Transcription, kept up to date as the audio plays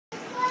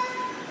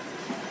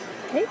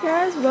Hey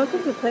guys,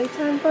 welcome to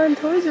Playtime Fun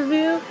Toys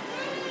Review.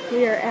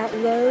 We are at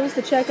Lowe's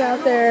to check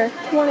out their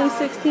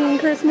 2016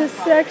 Christmas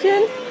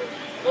section.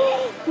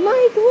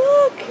 Mike,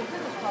 look!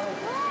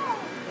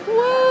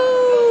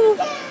 Whoa!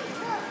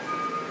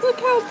 Look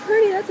how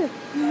pretty, that's a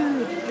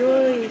huge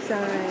joy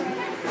sign.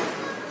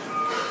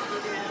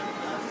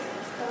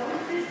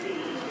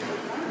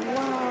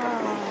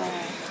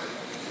 Wow!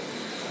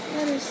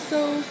 That is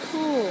so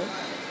cool.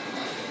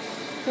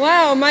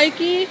 Wow,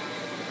 Mikey!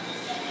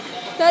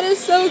 That is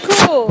so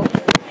cool!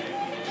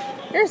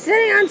 You're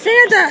sitting on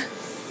Santa!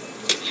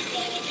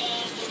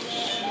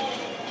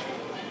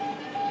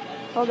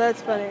 Oh,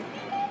 that's funny.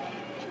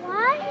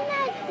 Why is he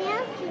not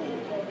dancing?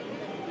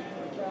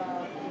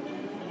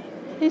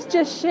 He's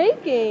just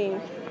shaking.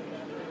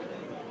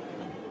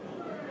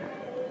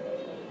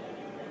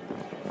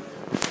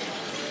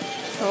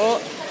 Oh,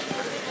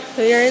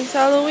 clearance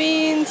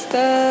Halloween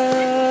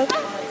stuff.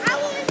 I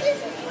want this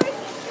for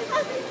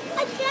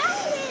a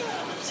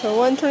jacket. So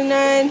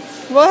 $129.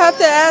 We'll have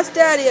to ask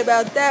Daddy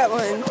about that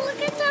one.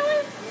 Look at that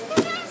one.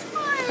 This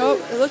one. Oh,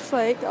 it looks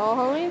like all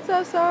Halloween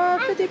stuff's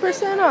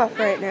 50% off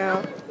right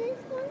now. This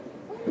one.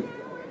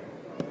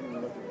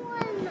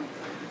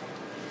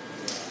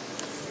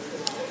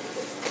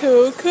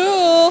 Cool,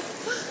 cool.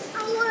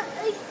 I want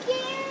a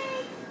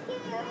carrot.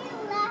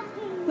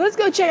 Let's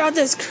go check out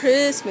this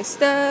Christmas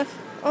stuff.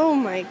 Oh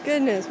my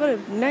goodness, what a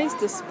nice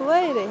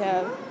display they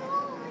have.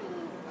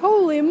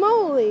 Holy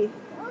moly.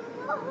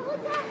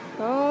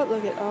 Oh,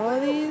 look at all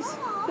these.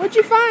 What'd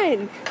you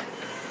find?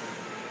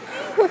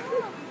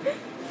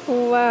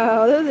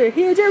 Wow, those are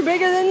huge. They're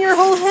bigger than your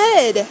whole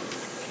head.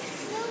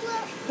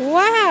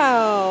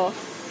 Wow.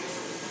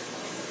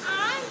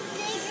 I'm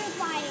bigger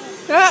by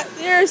it. Ah,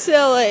 you're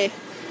silly.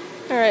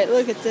 All right,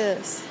 look at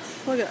this.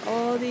 Look at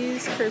all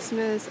these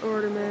Christmas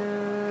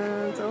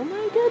ornaments. Oh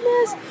my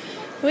goodness.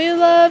 We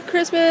love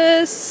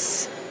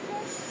Christmas.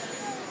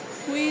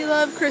 We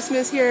love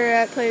Christmas here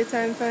at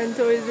Playtime Fun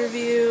Toys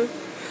Review.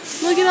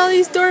 Look at all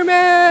these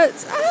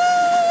doormats.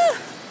 Ah!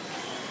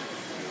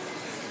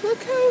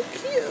 Look how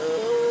cute.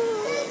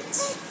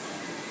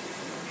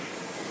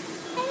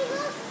 Hey,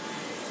 look.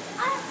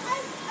 I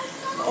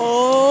saw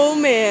Oh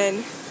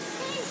man.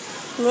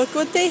 Look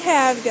what they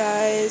have,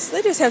 guys.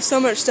 They just have so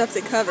much stuff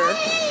to cover.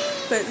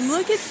 But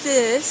look at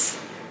this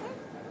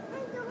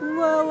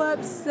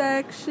blow-up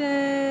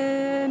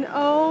section.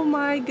 Oh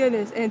my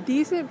goodness. And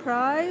decent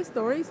price.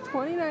 The rate's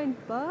 $29.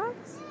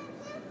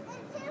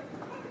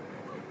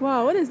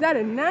 Wow, what is that?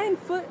 A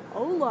 9-foot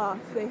Olaf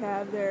they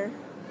have there.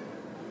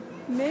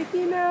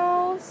 Mickey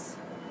Mouse,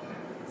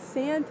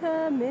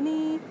 Santa,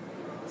 Minnie,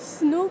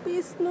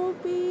 Snoopy,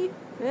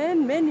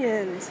 and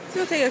Minions. So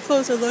we'll take a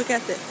closer look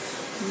at the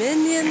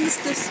Minions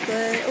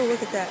display. Oh,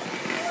 look at that.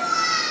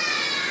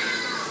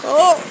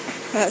 Oh,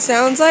 that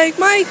sounds like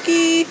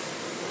Mikey.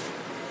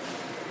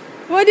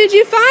 What did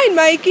you find,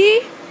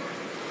 Mikey?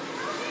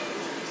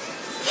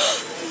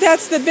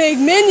 That's the big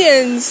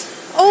Minions.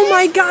 Oh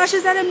my gosh,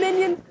 is that a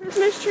Minion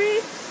Christmas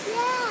tree?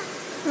 Yeah.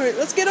 All right,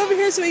 let's get over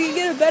here so we can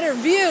get a better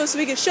view so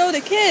we can show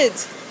the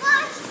kids.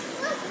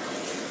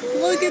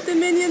 Look at the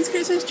Minions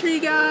Christmas tree,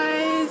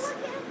 guys.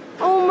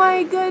 Oh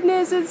my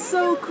goodness, it's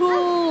so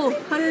cool.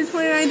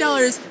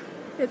 $129.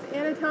 It's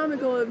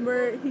anatomical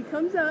where he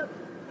comes up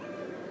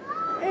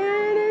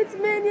and it's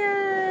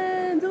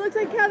Minions. It looks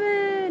like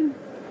Kevin.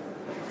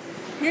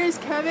 Here's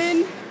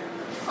Kevin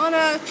on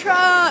a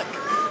truck.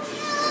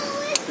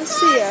 Let's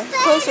see a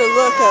closer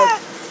look of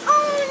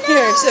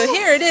here. So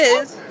here it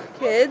is,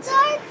 kids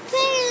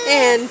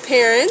and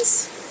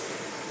parents.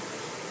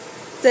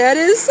 That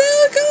is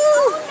so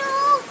cool.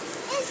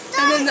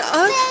 And then the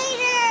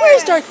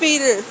where's Darth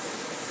Vader?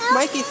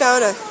 Mikey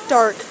found a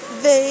Darth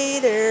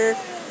Vader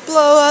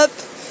blow up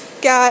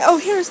guy. Oh,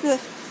 here's the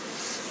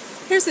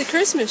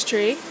Christmas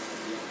tree,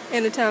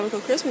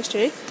 anatomical Christmas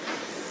tree,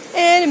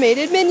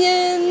 animated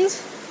Minions.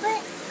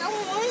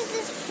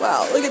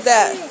 Wow, look at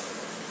that.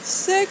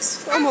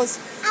 Almost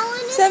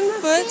 7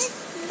 foot,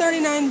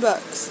 $39.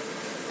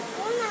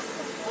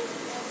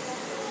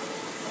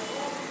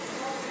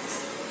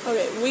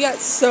 Okay, we got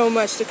so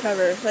much to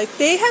cover. Like,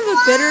 they have a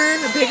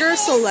bigger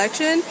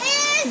selection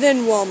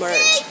than Walmart.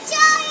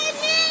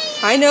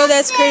 I know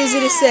that's crazy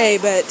to say,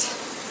 but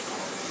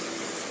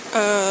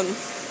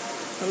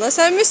unless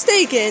I'm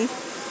mistaken,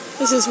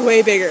 this is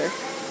way bigger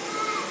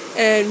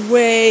and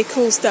way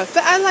cool stuff.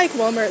 But I like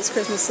Walmart's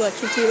Christmas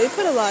selection too. They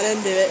put a lot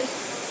into it.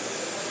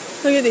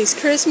 Look at these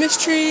Christmas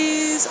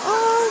trees.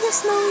 Oh, the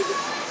snow.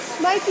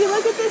 Mikey,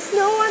 look at the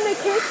snow on the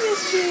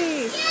Christmas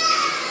tree.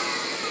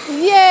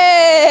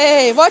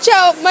 Yay! Watch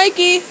out,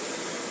 Mikey.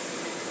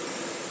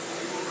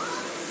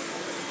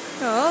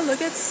 Oh,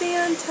 look at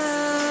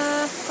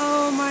Santa.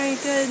 Oh my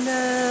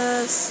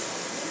goodness.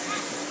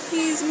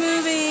 He's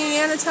moving.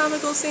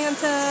 Anatomical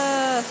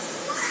Santa.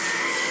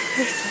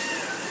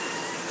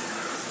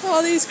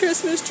 All these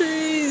Christmas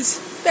trees.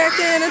 Back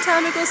to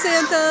anatomical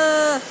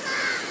Santa.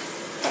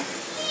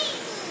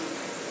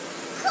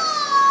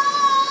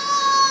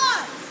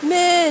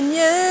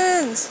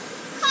 Minions.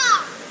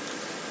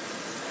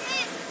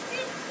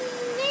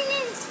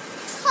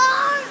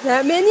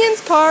 That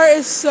Minions car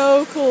is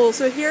so cool.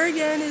 So here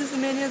again is the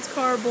Minions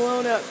car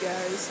blown up,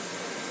 guys.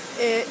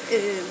 It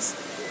is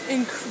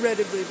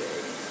incredibly big.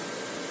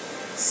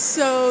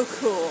 So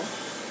cool.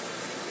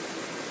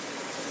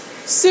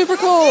 Super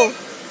cool.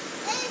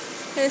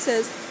 And it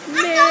says,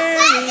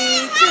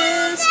 Merry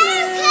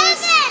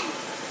Christmas.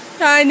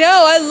 I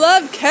know, I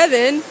love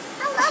Kevin.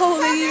 Oh,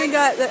 they even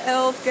got the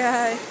elf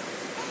guy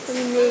from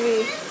the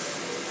movie.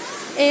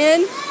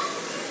 And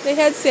they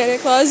had Santa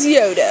Claus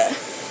Yoda.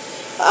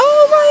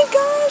 Oh my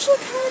gosh, look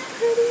how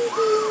pretty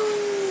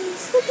he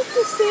is. Look at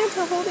the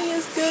Santa holding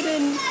his good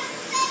and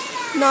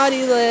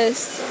naughty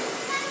list.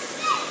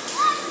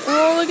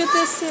 Oh, look at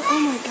this. Oh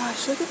my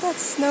gosh, look at that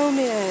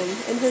snowman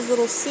in his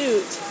little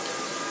suit.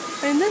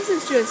 I mean, this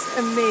is just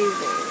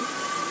amazing.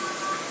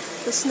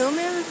 The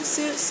snowman with the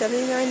suit,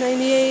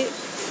 $79.98.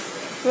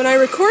 When I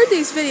record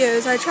these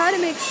videos, I try to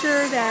make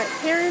sure that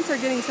parents are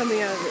getting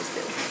something out of this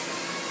too.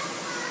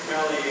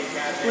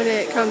 When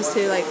it comes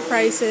to like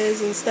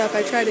prices and stuff,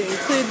 I try to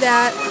include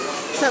that.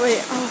 That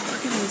way, oh,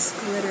 look at this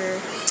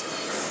glitter.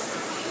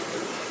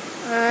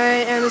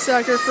 I am a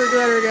sucker for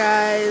glitter,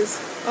 guys.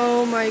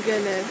 Oh my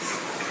goodness.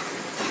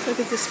 Look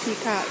at this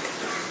peacock.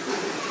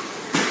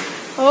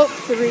 Oh,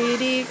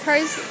 3D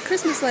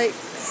Christmas light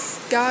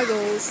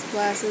goggles,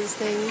 glasses,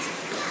 things.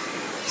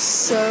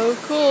 So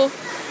cool.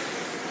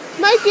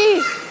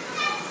 Mikey!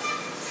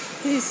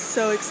 He's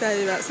so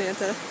excited about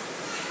Santa.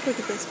 Look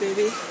at this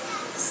baby.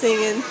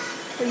 Singing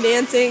and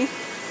dancing.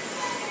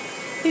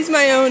 He's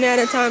my own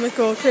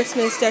anatomical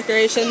Christmas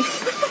decoration.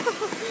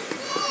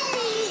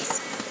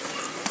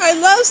 I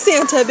love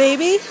Santa,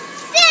 baby.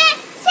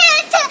 Santa.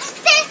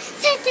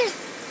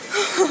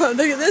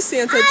 Look at this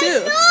Santa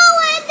too. I know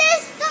when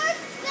this starts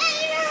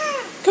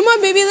later. Come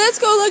on, baby, let's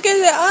go look at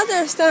the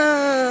other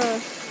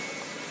stuff.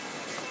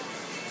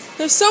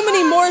 There's so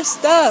many more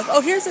stuff.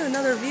 Oh, here's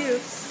another view.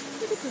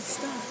 Look at this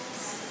stuff.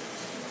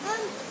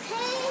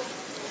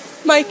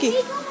 Hey, Mikey.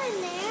 can we go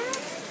in there?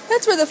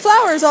 That's where the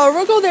flowers are.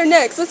 We'll go there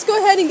next. Let's go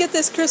ahead and get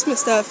this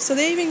Christmas stuff. So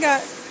they even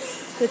got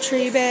the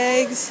tree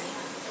bags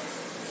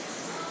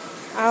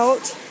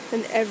out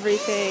and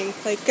everything.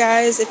 Like,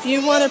 guys, if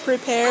you want to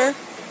prepare,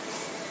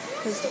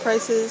 here's the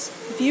prices.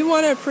 If you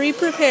want to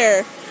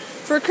pre-prepare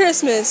for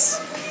Christmas,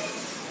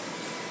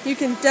 you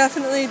can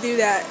definitely do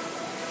that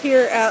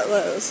here at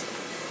Lowe's.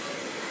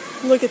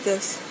 Look at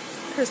this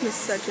Christmas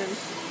section.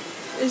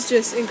 It's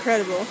just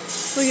incredible.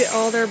 Look at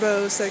all their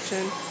bows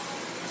section.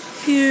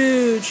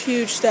 Huge,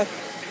 huge stuff.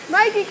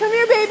 Mikey, come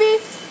here,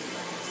 baby.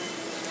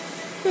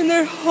 And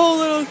their whole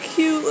little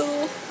cute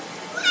little.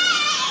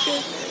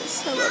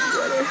 Goodness, I love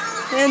glitter.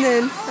 And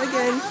then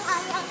again,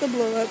 the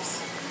blow-ups.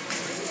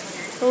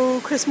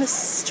 Oh,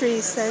 Christmas tree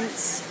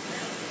scents.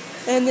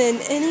 And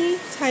then any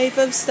type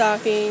of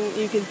stocking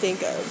you can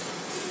think of.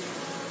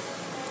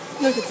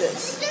 Look at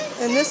this.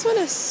 And this one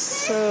is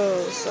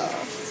so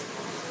soft.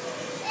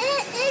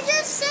 It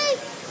just says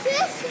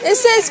Christmas. It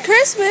says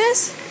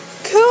Christmas.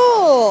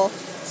 Cool.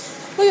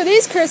 Look at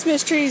these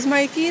Christmas trees,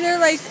 Mikey. They're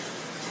like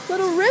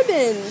little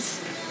ribbons.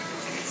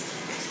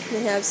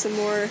 They have some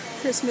more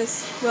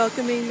Christmas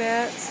welcoming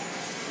mats.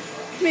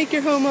 Make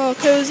your home all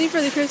cozy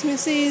for the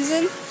Christmas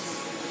season.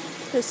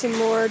 There's some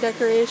more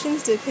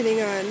decorations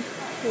depending on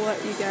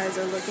what you guys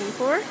are looking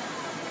for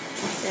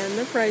and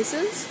the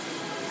prices.